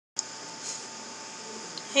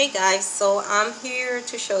Hey guys, so I'm here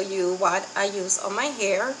to show you what I use on my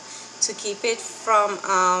hair to keep it from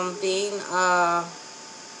being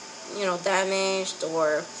damaged,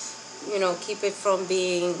 or keep it from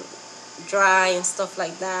being dry and stuff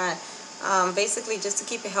like that. Basically just to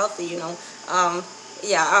keep it healthy.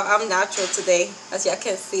 Yeah, I'm natural today. As y'all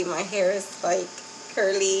can see, my hair is like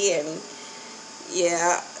curly and,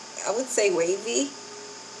 yeah, I would say wavy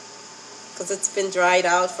because it's been dried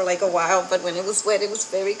out for like a while, but when it was wet it was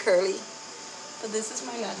very curly. But this is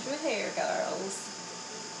my natural hair, girls.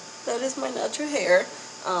 That is my natural hair.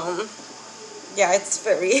 Um, yeah, it's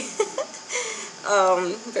very,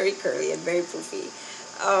 very curly and very poofy.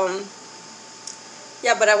 Um,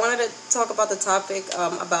 yeah, but I wanted to talk about the topic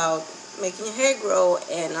about making your hair grow.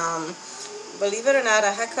 And believe it or not,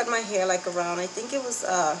 I had cut my hair like around, I think it was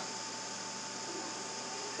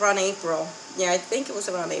around April. Yeah, I think it was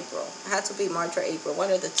around April. It had to be March or April,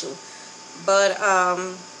 one of the two. But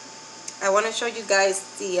I want to show you guys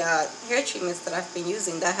the hair treatments that I've been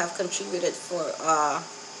using that have contributed for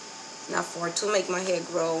not for to make my hair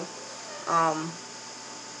grow. Um,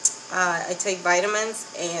 I take vitamins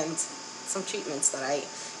and some treatments that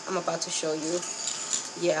I'm about to show you.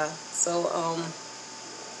 Yeah.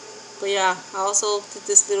 But yeah, I also did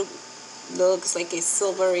this little looks like a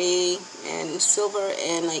silver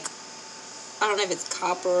and like, I don't know if it's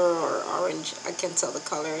copper or orange. I can't tell the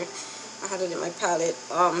color. I had it in my palette.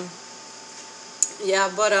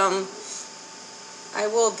 Yeah, but I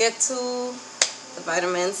will get to the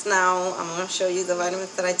vitamins now. I'm going to show you the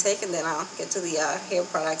vitamins that I take, and then I'll get to the hair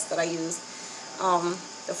products that I use.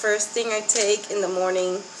 The first thing I take in the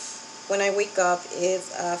morning when I wake up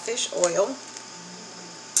is fish oil.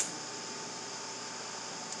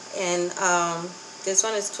 And this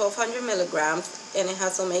one is 1200 milligrams, and it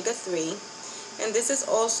has omega-3. And this is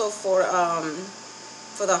also for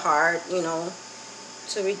the heart,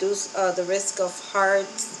 to reduce the risk of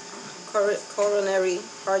coronary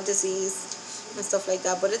heart disease and stuff like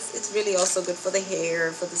that. But it's really also good for the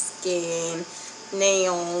hair, for the skin,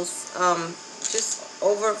 nails, just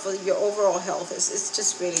for your overall health. It's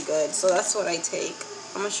just really good. So that's what I take.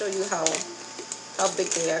 I'm gonna show you how big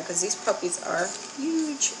they are, because these puppies are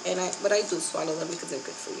huge, but I do swallow them because they're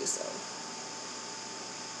good for you. So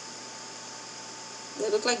they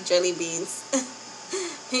look like jelly beans.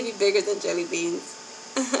 Maybe bigger than jelly beans.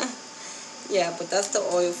 Yeah, but that's the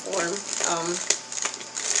oil form.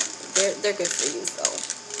 They're good for you. So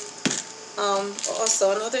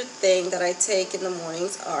also another thing that I take in the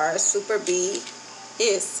mornings are Super B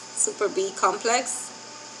complex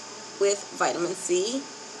with vitamin C,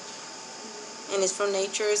 and it's from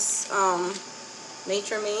Nature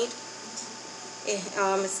Made.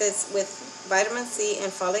 It says with vitamin C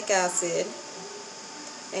and folic acid,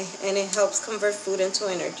 and it helps convert food into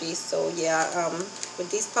energy. So yeah, with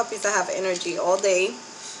these puppies I have energy all day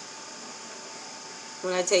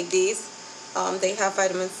when I take these. They have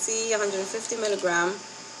vitamin C, 150 milligram,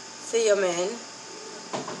 thiamine,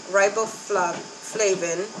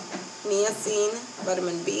 riboflavin, niacin,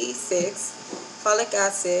 vitamin B6, folic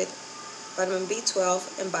acid, vitamin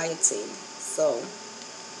B12, and biotin. So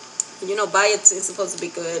biotin is supposed to be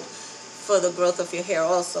good for the growth of your hair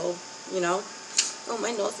also. Oh,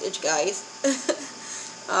 my nose itch, guys.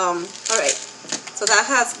 All right, so that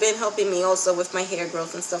has been helping me also with my hair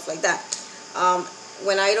growth and stuff like that.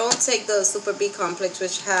 When I don't take the Super B complex,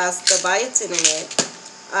 which has the biotin in it,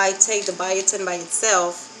 I take the biotin by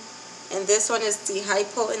itself, and this one is the high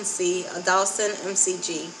potency Dawson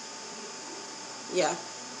MCG. Yeah,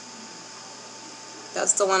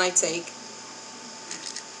 that's the one I take.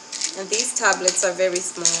 And these tablets are very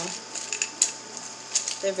small.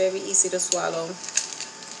 They're very easy to swallow.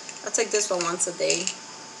 I take this one once a day.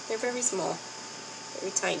 They're very small,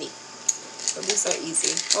 very tiny. So these are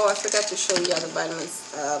easy. Oh, I forgot to show you other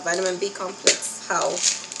vitamins. Vitamin B complex, how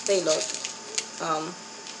they look.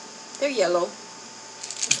 They're yellow.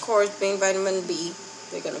 Of course, being vitamin B,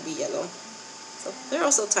 they're gonna be yellow. So they're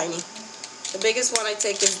also tiny. The biggest one I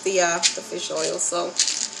take is the fish oil. So,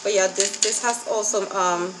 but yeah, this has also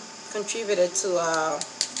contributed to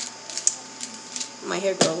my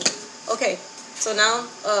hair growth. Okay, so now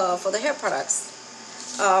for the hair products.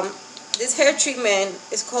 This hair treatment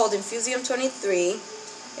is called Infusium 23,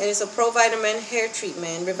 and it's a provitamin hair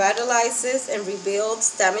treatment. Revitalizes and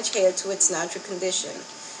rebuilds damaged hair to its natural condition.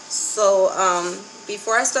 So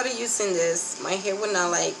before I started using this, my hair would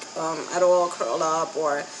not at all curl up,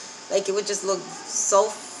 or like it would just look so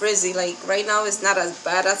frizzy. Like right now, it's not as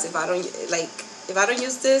bad as if I don't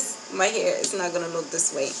use this, my hair is not gonna look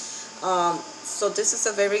this way. So this is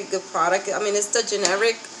a very good product. I mean, it's the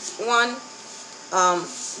generic one.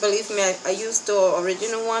 believe me, I used the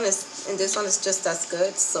original one, and this one is just as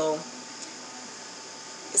good. So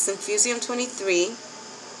it's Infusium 23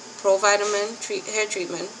 Pro Vitamin hair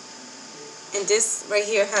treatment, and this right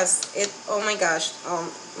here has it. Oh my gosh,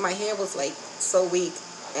 my hair was like so weak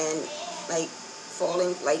and like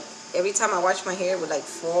falling. Like every time I wash my hair, it would like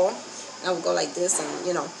fall. And I would go like this, and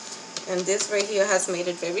you know. And this right here has made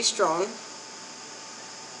it very strong.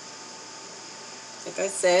 Like I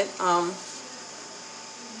said,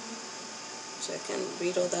 check and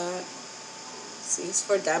read all that. See, it's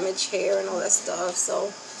for damaged hair and all that stuff.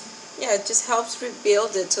 So yeah, it just helps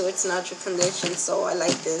rebuild it to its natural condition. So I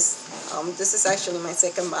like this. This is actually my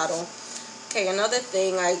second bottle. Okay, another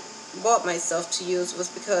thing I bought myself to use was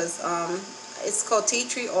because it's called tea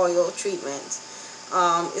tree oil treatment.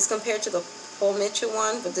 It's compared to the Paul Mitchell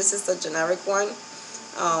one, but this is the generic one.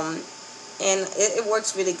 And it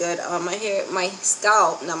works really good. My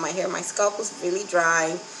scalp was really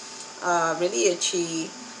dry, really itchy,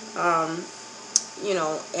 you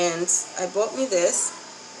know, and I bought me this.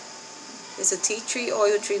 It's a tea tree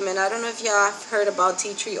oil treatment. I don't know if y'all have heard about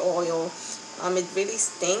tea tree oil. It really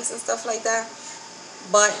stinks and stuff like that.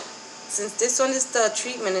 But since this one is the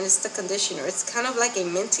treatment and it's the conditioner, it's kind of like a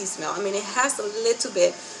minty smell. I mean, it has a little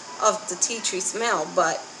bit of the tea tree smell,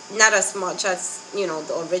 but not as much as, you know,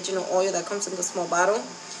 the original oil that comes in the small bottle.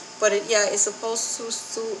 But it's supposed to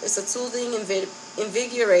it's a soothing,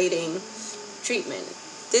 invigorating treatment.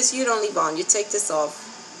 This you don't leave on. You take this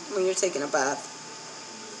off when you're taking a bath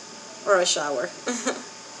or a shower.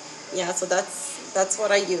 Yeah, so that's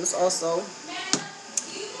what I use also.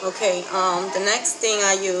 Okay, the next thing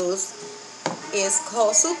I use is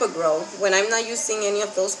called Supergrow. When I'm not using any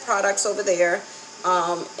of those products over there,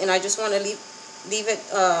 and I just want to leave it,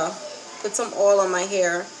 put some oil on my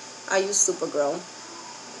hair, I use Supergrow.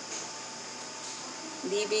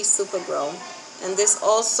 BB Supergrow. And this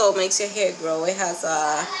also makes your hair grow. It has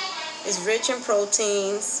it's rich in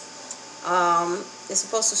proteins. It's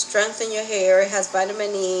supposed to strengthen your hair. It has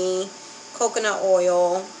vitamin E, coconut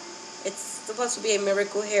oil. It's supposed to be a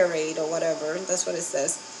miracle hair aid or whatever. That's what it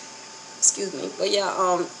says. Excuse me. But yeah,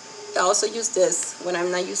 I also use this when I'm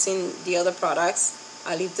not using the other products.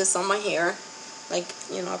 I leave this on my hair, like,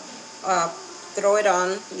 you know, throw it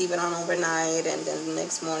on, leave it on overnight, and then the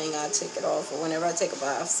next morning I take it off, or whenever I take a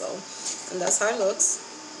bath. So, and that's how it looks.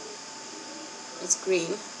 It's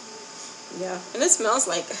green. Yeah, and it smells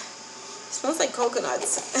like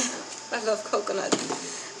coconuts. I love coconut.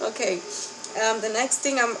 Okay, the next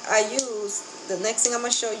thing I'm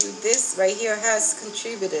gonna show you. This right here has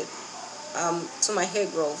contributed to my hair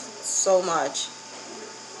growth so much.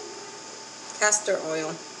 Castor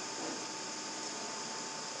oil.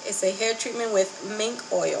 It's a hair treatment with mink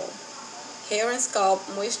oil. Hair and scalp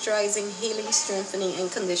moisturizing, healing, strengthening,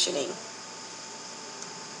 and conditioning.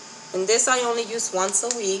 And this I only use once a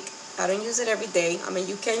week. I don't use it every day. I mean,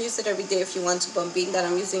 you can use it every day if you want to, but being that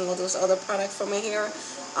I'm using all those other products for my hair,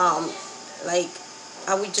 like,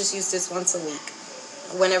 I would just use this once a week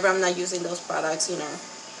whenever I'm not using those products, you know.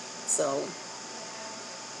 So,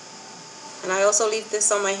 and I also leave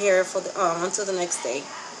this on my hair for until the next day.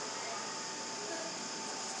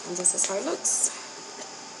 And this is how it looks.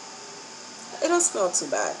 It don't smell too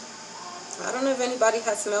bad. I don't know if anybody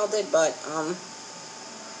has smelled it, but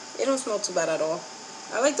it don't smell too bad at all.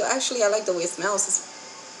 I like the way it smells.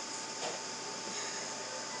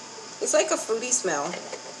 It's like a fruity smell.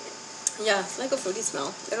 Yeah, it's like a fruity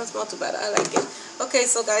smell. It don't smell too bad. I like it. Okay,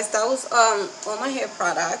 so guys, that was all my hair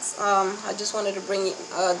products. I just wanted to bring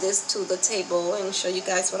this to the table and show you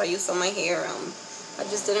guys what I use on my hair. I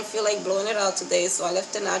just didn't feel like blowing it out today, so I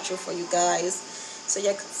left it natural for you guys, so you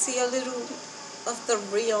could see a little of the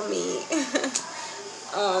real me.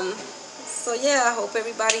 So yeah, I hope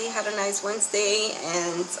everybody had a nice Wednesday,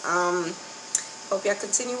 and hope y'all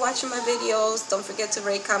continue watching my videos. Don't forget to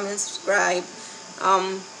rate, comment, and subscribe.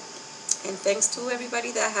 And thanks to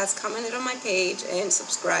everybody that has commented on my page and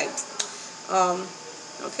subscribed.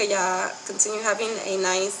 Okay, y'all, continue having a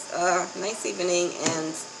nice evening,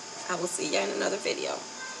 and I will see you in another video.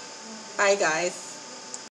 Bye, guys.